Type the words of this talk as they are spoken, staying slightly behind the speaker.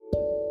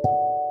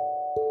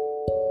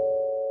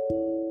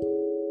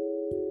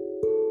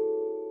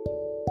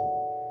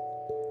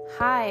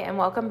Hi, and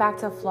welcome back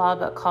to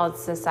Flawed But Called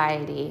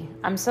Society.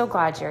 I'm so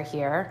glad you're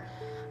here.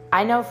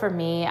 I know for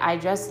me, I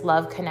just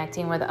love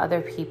connecting with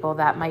other people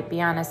that might be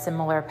on a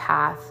similar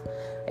path.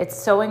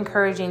 It's so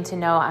encouraging to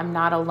know I'm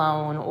not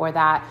alone, or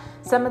that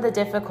some of the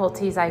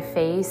difficulties I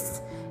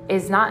face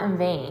is not in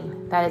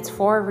vain, that it's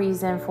for a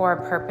reason, for a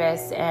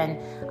purpose, and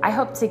I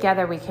hope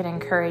together we can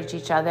encourage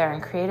each other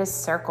and create a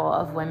circle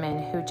of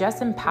women who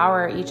just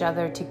empower each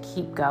other to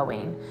keep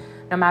going.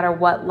 No matter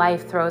what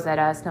life throws at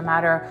us, no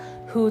matter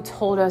who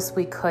told us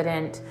we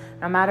couldn't,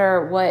 no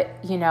matter what,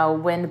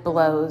 wind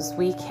blows,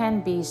 we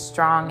can be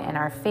strong in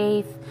our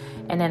faith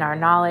and in our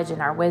knowledge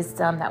and our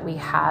wisdom that we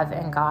have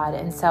in God.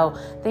 And so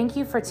thank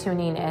you for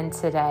tuning in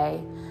today.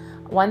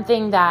 One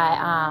thing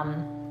that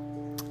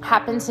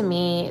happened to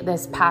me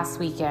this past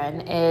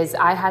weekend is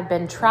I had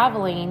been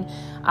traveling.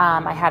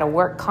 I had a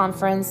work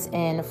conference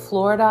in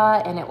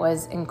Florida, and it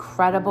was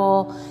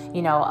incredible.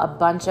 A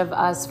bunch of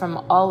us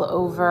from all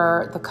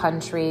over the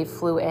country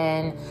flew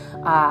in,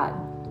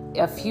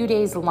 a few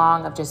days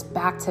long of just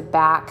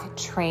back-to-back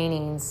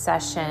training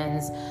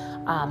sessions,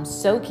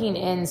 soaking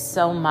in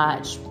so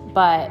much.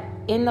 But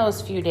in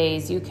those few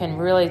days, you can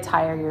really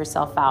tire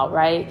yourself out,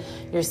 right?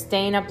 You're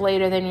staying up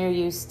later than you're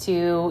used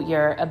to.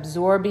 You're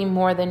absorbing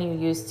more than you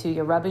used to.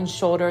 You're rubbing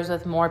shoulders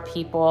with more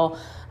people.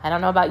 I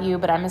don't know about you,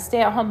 but I'm a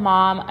stay-at-home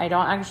mom. I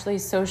don't actually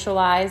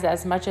socialize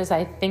as much as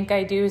I think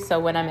I do. So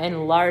when I'm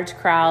in large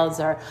crowds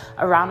or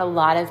around a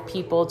lot of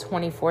people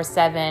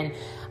 24/7,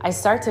 I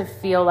start to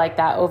feel like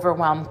that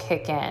overwhelm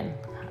kick in.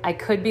 I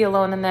could be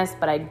alone in this,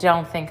 but I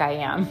don't think I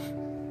am.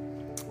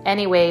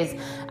 Anyways,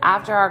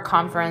 after our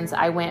conference,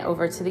 I went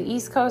over to the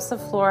East Coast of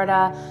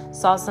Florida,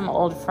 saw some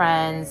old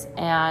friends,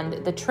 and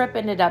the trip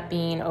ended up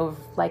being over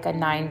like a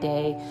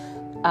 9-day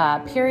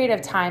period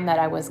of time that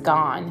I was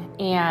gone.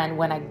 And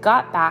when I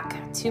got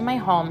back to my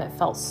home, it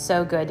felt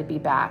so good to be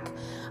back.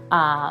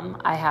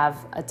 I have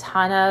a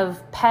ton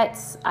of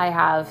pets. I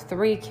have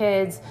 3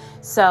 kids.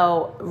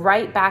 So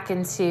right back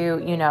into,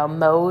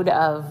 mode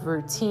of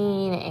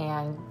routine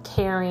and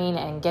caring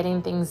and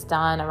getting things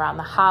done around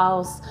the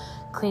house,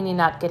 cleaning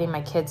up, getting my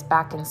kids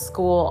back in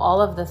school,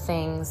 all of the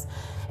things.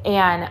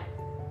 And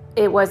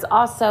it was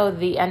also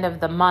the end of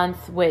the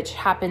month, which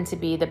happened to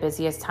be the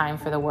busiest time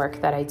for the work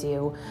that I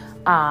do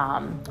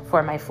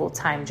for my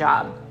full-time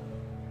job.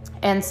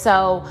 And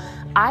so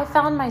I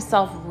found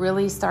myself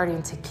really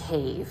starting to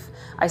cave.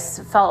 I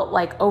felt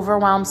like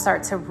overwhelm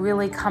start to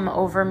really come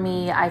over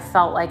me. I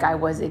felt like I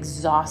was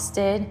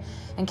exhausted.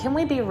 And can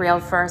we be real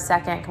for a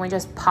second? Can we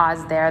just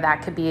pause there?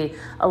 That could be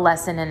a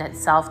lesson in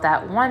itself,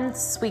 that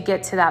once we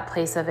get to that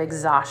place of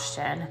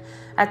exhaustion,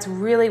 that's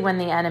really when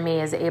the enemy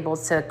is able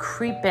to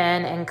creep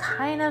in and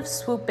kind of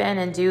swoop in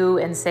and do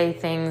and say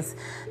things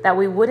that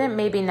we wouldn't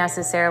maybe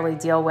necessarily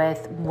deal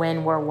with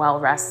when we're well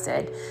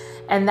rested.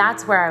 And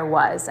that's where I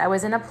was. I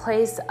was in a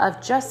place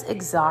of just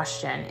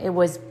exhaustion. It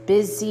was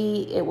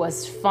busy. It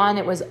was fun.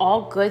 It was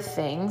all good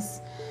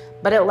things.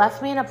 But it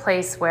left me in a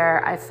place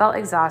where I felt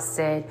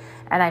exhausted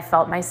and I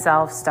felt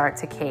myself start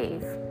to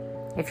cave.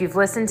 If you've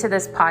listened to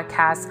this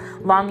podcast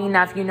long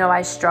enough,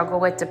 I struggle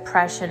with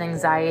depression,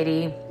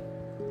 anxiety.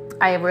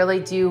 I really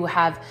do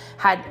have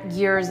had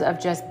years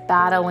of just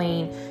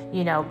battling,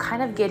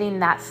 kind of getting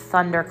that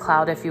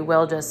thundercloud, if you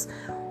will, just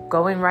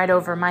going right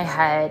over my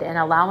head and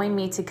allowing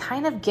me to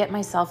kind of get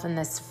myself in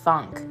this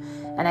funk.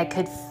 And I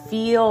could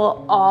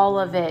feel all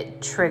of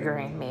it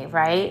triggering me,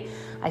 right?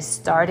 I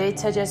started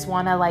to just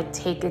want to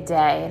take a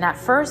day. And at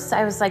first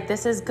I was like,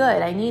 this is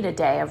good. I need a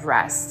day of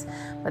rest.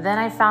 But then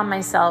I found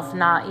myself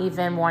not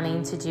even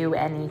wanting to do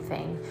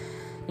anything.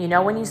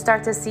 When you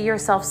start to see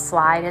yourself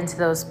slide into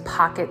those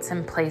pockets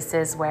and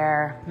places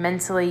where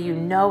mentally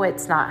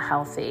it's not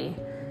healthy.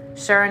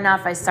 Sure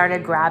enough, I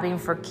started grabbing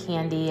for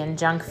candy and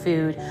junk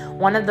food.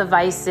 One of the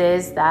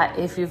vices that,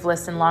 if you've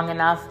listened long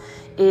enough,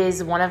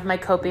 is one of my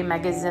coping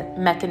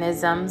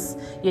mechanisms.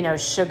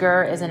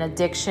 Sugar is an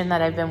addiction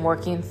that I've been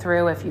working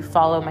through. If you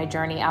follow my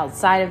journey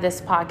outside of this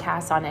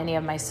podcast on any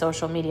of my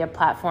social media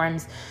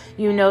platforms,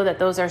 that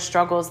those are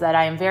struggles that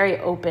I am very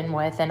open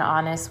with and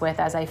honest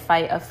with as I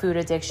fight a food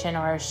addiction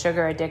or a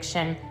sugar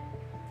addiction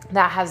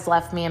that has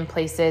left me in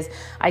places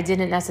I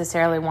didn't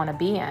necessarily want to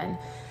be in.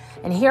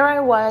 And here I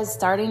was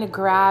starting to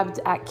grab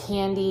at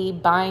candy,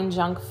 buying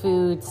junk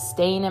food,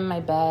 staying in my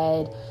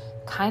bed,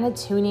 kind of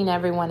tuning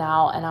everyone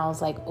out. And I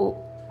was like,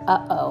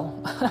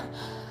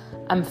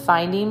 I'm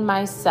finding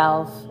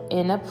myself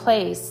in a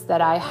place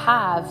that I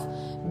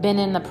have been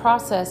in the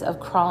process of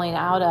crawling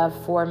out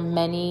of for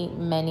many,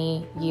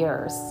 many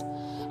years.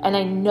 And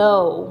I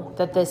know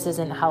that this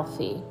isn't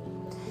healthy.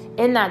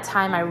 In that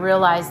time, I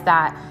realized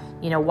that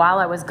while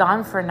I was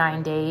gone for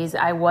 9 days,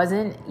 I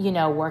wasn't,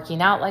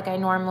 working out like I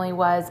normally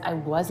was. I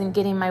wasn't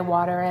getting my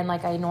water in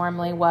like I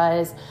normally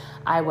was.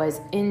 I was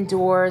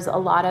indoors a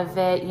lot of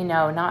it,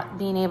 not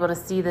being able to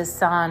see the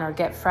sun or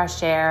get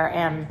fresh air.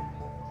 And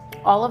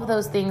all of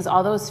those things,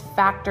 all those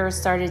factors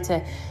started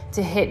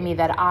to hit me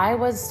that I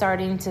was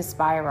starting to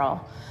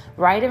spiral,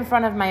 right in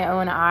front of my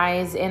own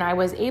eyes. And I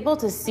was able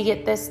to see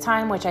it this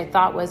time, which I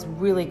thought was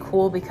really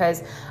cool,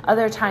 because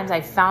other times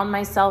I found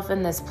myself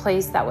in this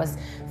place that was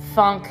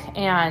funk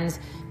and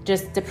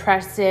just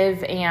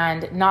depressive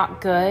and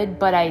not good,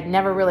 but I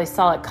never really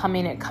saw it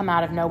coming. It come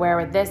out of nowhere.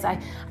 With this,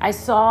 I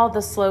saw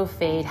the slow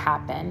fade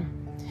happen.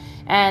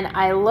 And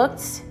I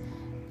looked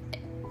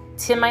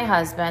to my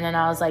husband and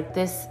I was like,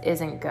 this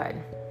isn't good.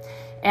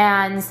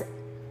 And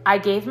I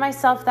gave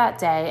myself that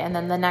day, and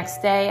then the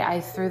next day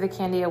I threw the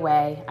candy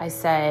away. I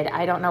said,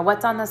 I don't know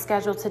what's on the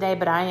schedule today,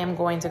 but I am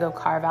going to go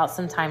carve out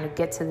some time to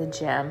get to the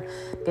gym.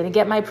 I'm going to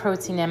get my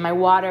protein in, my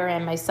water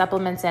in, my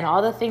supplements in,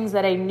 all the things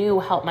that I knew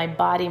help my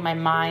body, my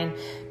mind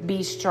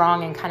be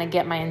strong and kind of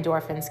get my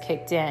endorphins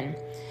kicked in.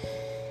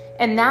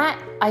 And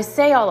that, I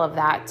say all of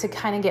that to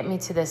kind of get me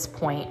to this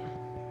point.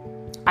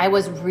 I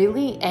was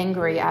really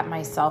angry at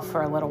myself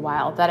for a little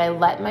while that I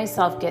let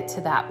myself get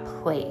to that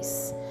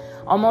place.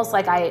 Almost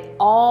like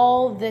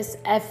all this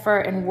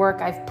effort and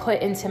work I've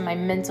put into my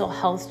mental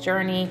health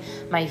journey,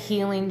 my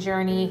healing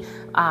journey,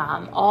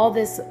 all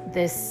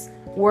this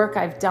work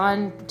I've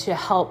done to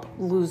help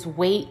lose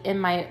weight in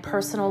my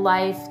personal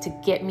life, to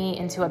get me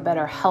into a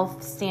better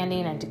health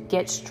standing and to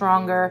get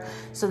stronger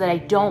so that I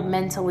don't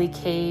mentally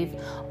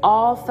cave,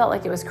 all felt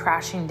like it was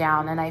crashing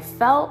down. And I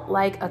felt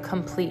like a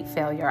complete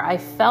failure. I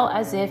felt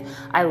as if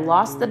I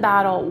lost the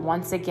battle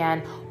once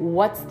again.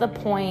 What's the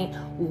point?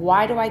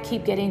 Why do I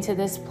keep getting to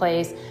this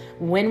place?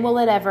 When will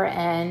it ever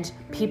end?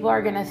 People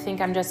are going to think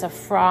I'm just a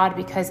fraud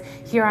because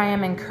here I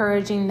am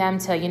encouraging them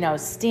to,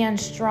 stand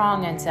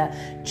strong and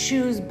to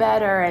choose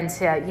better and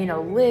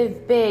to,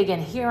 live big.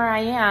 And here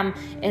I am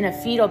in a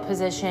fetal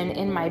position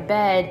in my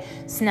bed,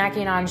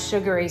 snacking on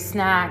sugary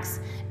snacks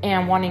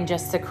and wanting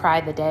just to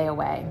cry the day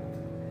away.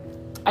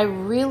 I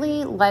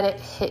really let it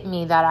hit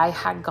me that I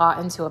had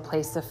gotten to a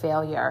place of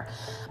failure.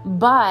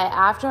 But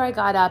after I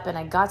got up and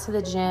I got to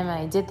the gym and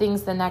I did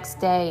things the next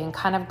day and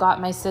kind of got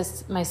my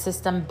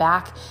system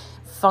back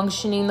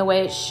functioning the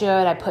way it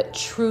should, I put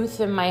truth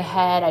in my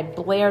head, I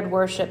blared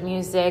worship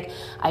music,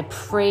 I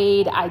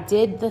prayed, I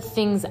did the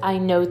things I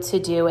know to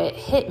do. It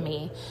hit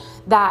me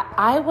that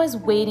I was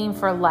waiting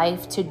for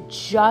life to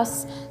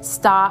just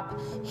stop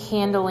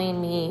handing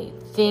me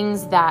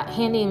things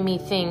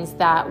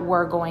that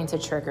were going to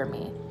trigger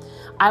me.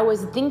 I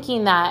was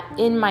thinking that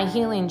in my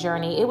healing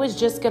journey, it was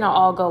just going to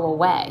all go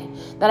away,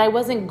 that I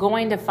wasn't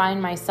going to find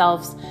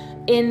myself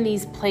in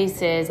these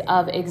places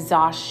of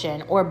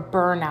exhaustion or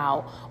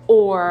burnout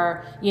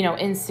or,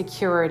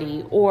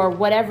 insecurity or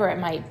whatever it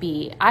might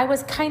be. I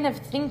was kind of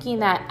thinking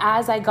that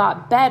as I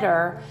got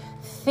better,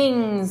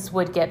 things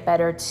would get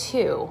better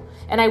too.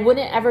 And I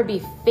wouldn't ever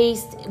be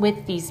faced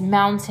with these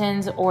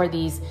mountains or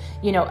these,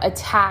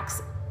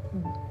 attacks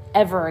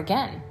ever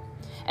again.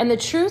 And the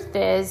truth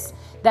is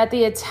that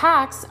the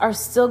attacks are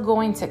still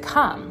going to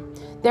come.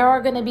 There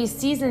are going to be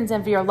seasons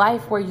of your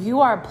life where you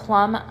are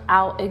plumb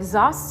out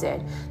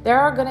exhausted. There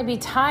are going to be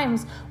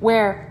times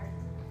where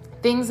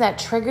things that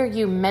trigger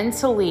you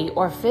mentally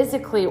or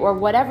physically or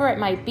whatever it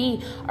might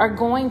be are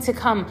going to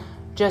come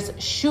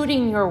just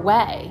shooting your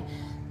way.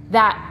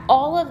 That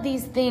all of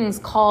these things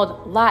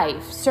called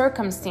life,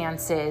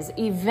 circumstances,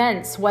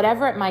 events,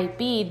 whatever it might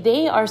be,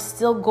 they are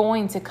still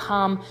going to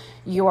come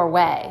your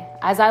way.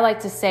 As I like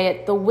to say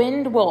it, the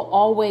wind will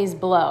always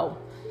blow.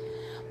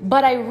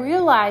 But I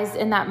realized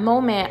in that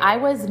moment, I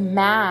was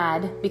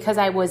mad because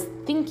I was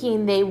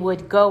thinking they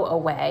would go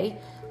away,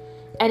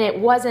 and it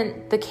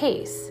wasn't the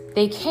case.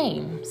 They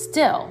came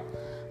still.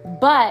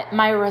 But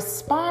my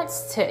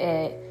response to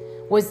it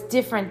was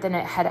different than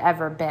it had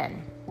ever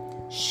been.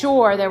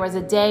 Sure, there was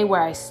a day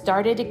where I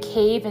started to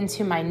cave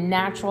into my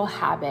natural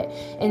habit,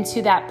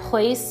 into that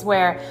place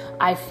where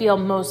I feel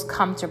most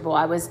comfortable.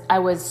 I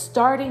was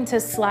starting to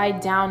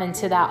slide down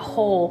into that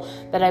hole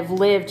that I've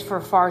lived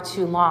for far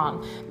too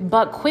long.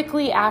 But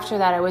quickly after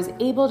that, I was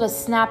able to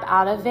snap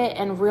out of it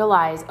and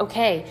realize,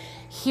 okay,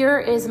 here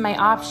is my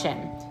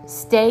option.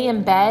 Stay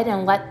in bed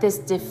and let this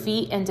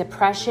defeat and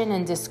depression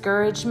and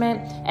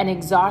discouragement and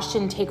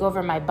exhaustion take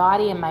over my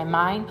body and my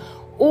mind,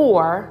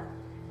 or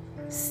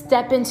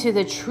step into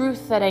the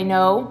truth that I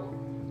know,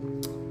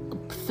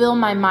 fill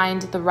my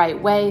mind the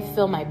right way,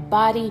 fill my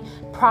body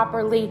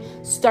properly,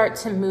 start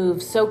to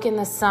move, soak in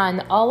the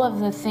sun, all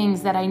of the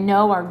things that I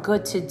know are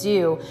good to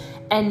do,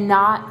 and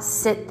not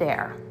sit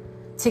there,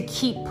 to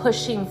keep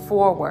pushing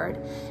forward.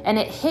 And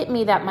it hit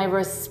me that my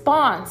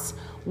response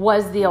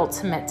was the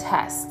ultimate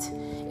test.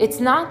 It's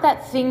not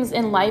that things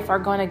in life are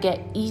going to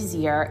get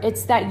easier.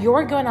 It's that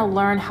you're going to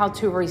learn how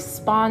to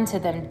respond to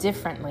them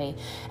differently.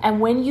 And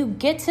when you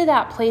get to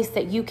that place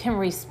that you can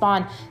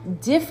respond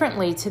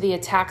differently to the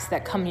attacks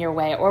that come your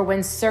way, or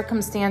when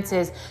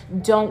circumstances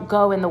don't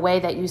go in the way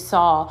that you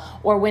saw,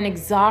 or when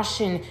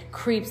exhaustion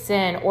creeps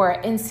in,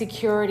 or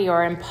insecurity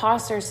or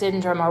imposter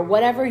syndrome, or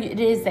whatever it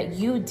is that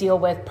you deal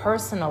with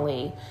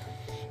personally,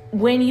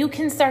 when you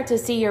can start to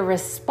see your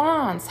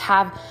response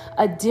have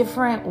a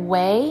different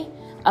way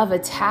of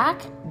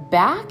attack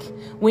back,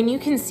 when you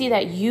can see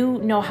that you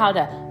know how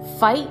to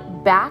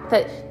fight back,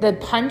 that the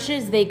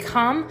punches, they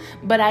come,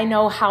 but I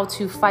know how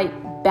to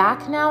fight fight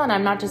back now, and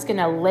I'm not just going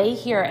to lay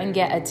here and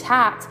get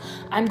attacked.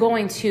 I'm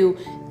going to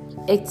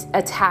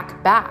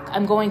attack back.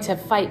 I'm going to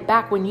fight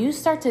back. When you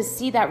start to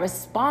see that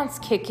response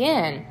kick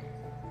in,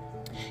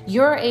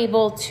 you're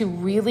able to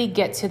really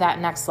get to that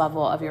next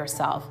level of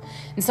yourself.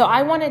 And so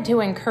I wanted to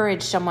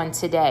encourage someone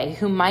today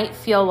who might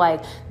feel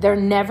like they're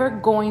never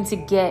going to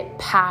get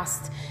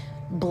past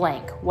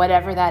blank,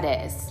 whatever that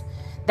is.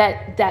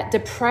 That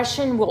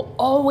depression will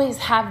always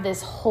have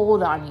this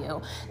hold on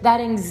you. That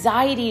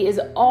anxiety is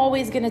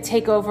always going to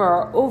take over,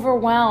 or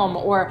overwhelm,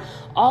 or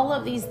all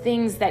of these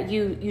things that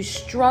you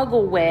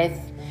struggle with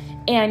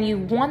and you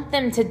want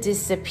them to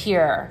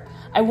disappear.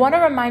 I want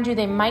to remind you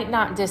they might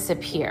not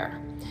disappear.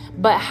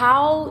 But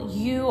how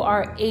you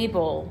are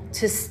able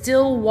to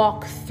still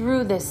walk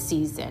through this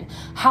season,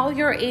 how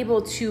you're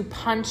able to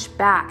punch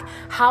back,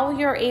 how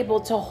you're able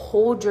to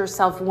hold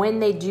yourself when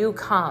they do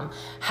come,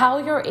 how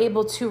you're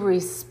able to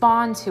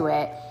respond to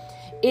it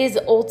is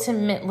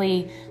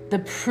ultimately the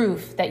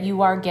proof that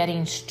you are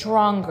getting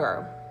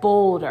stronger,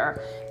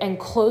 bolder, and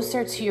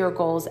closer to your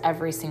goals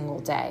every single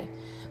day.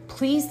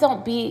 Please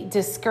don't be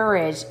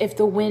discouraged if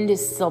the wind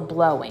is still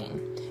blowing.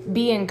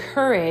 Be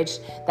encouraged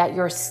that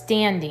you're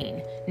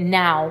standing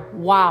now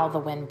while the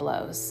wind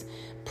blows.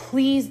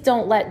 Please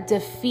don't let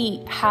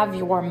defeat have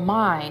your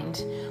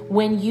mind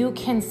when you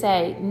can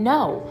say,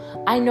 no,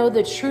 I know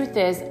the truth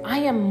is I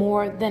am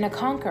more than a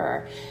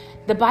conqueror.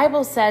 The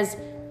Bible says,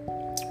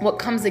 what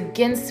comes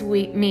against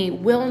me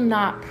will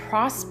not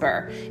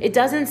prosper. It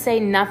doesn't say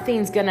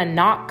nothing's gonna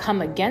not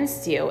come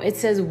against you. It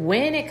says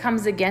when it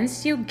comes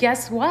against you,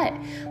 guess what?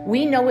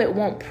 We know it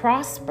won't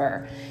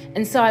prosper.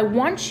 And so I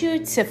want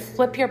you to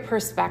flip your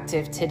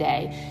perspective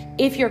today.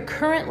 If you're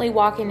currently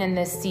walking in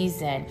this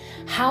season,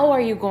 how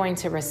are you going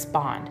to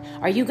respond?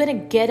 Are you going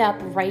to get up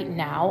right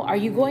now? Are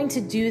you going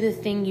to do the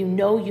thing you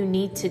know you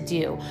need to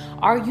do?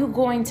 Are you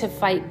going to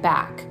fight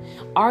back?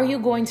 Are you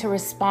going to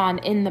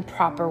respond in the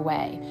proper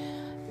way?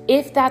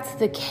 If that's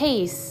the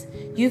case,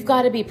 you've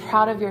got to be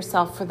proud of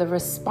yourself for the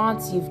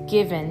response you've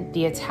given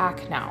the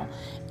attack now.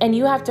 And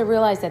you have to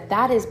realize that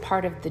that is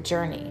part of the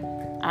journey.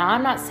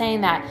 I'm not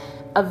saying that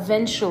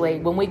eventually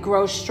when we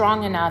grow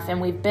strong enough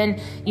and we've been,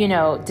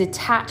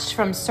 detached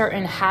from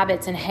certain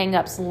habits and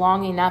hangups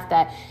long enough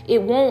that it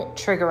won't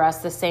trigger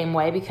us the same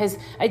way, because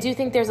I do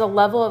think there's a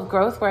level of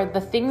growth where the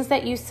things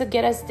that used to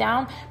get us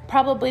down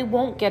probably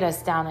won't get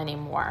us down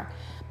anymore.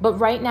 But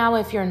right now,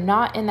 if you're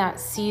not in that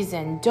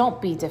season,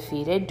 don't be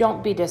defeated.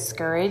 Don't be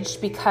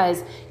discouraged,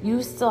 because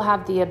you still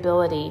have the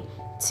ability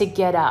to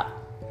get up,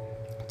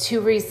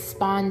 to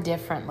respond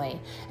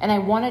differently. And I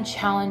want to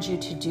challenge you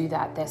to do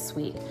that this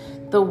week.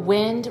 The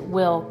wind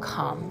will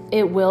come.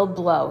 It will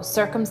blow.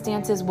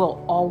 Circumstances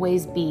will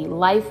always be.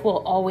 Life will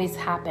always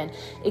happen.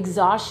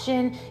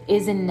 Exhaustion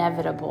is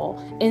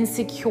inevitable.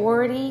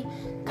 Insecurity,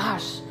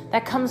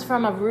 that comes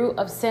from a root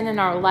of sin in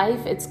our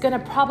life. It's going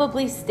to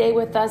probably stay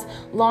with us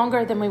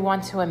longer than we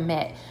want to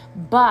admit.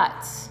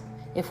 But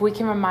if we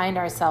can remind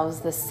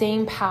ourselves the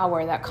same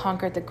power that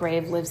conquered the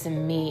grave lives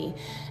in me,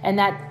 and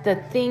that the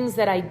things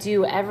that I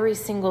do every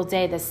single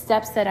day, the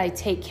steps that I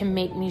take can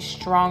make me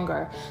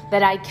stronger,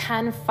 that I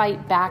can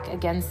fight back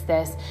against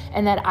this,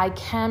 and that I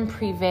can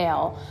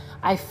prevail,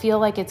 I feel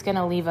like it's going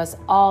to leave us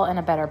all in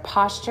a better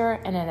posture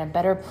and in a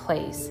better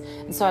place.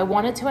 And so I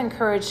wanted to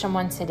encourage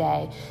someone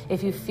today,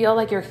 if you feel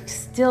like you're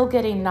still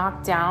getting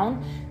knocked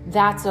down,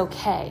 that's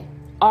okay.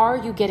 Are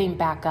you getting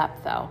back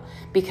up though?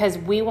 Because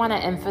we want to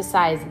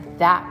emphasize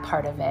that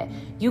part of it.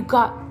 You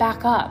got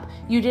back up.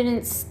 You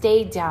didn't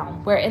stay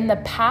down. Where in the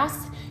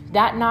past,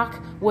 that knock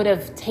would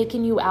have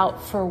taken you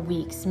out for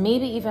weeks,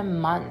 maybe even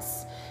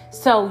months.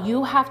 So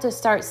you have to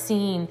start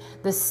seeing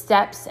the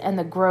steps and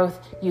the growth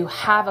you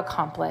have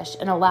accomplished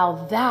and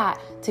allow that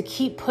to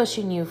keep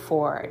pushing you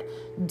forward.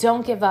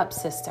 Don't give up,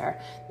 sister.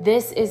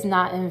 This is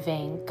not in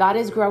vain. God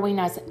is growing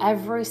us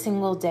every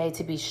single day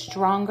to be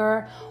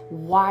stronger,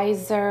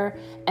 wiser,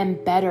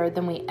 and better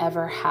than we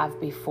ever have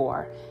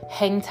before.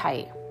 Hang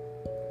tight.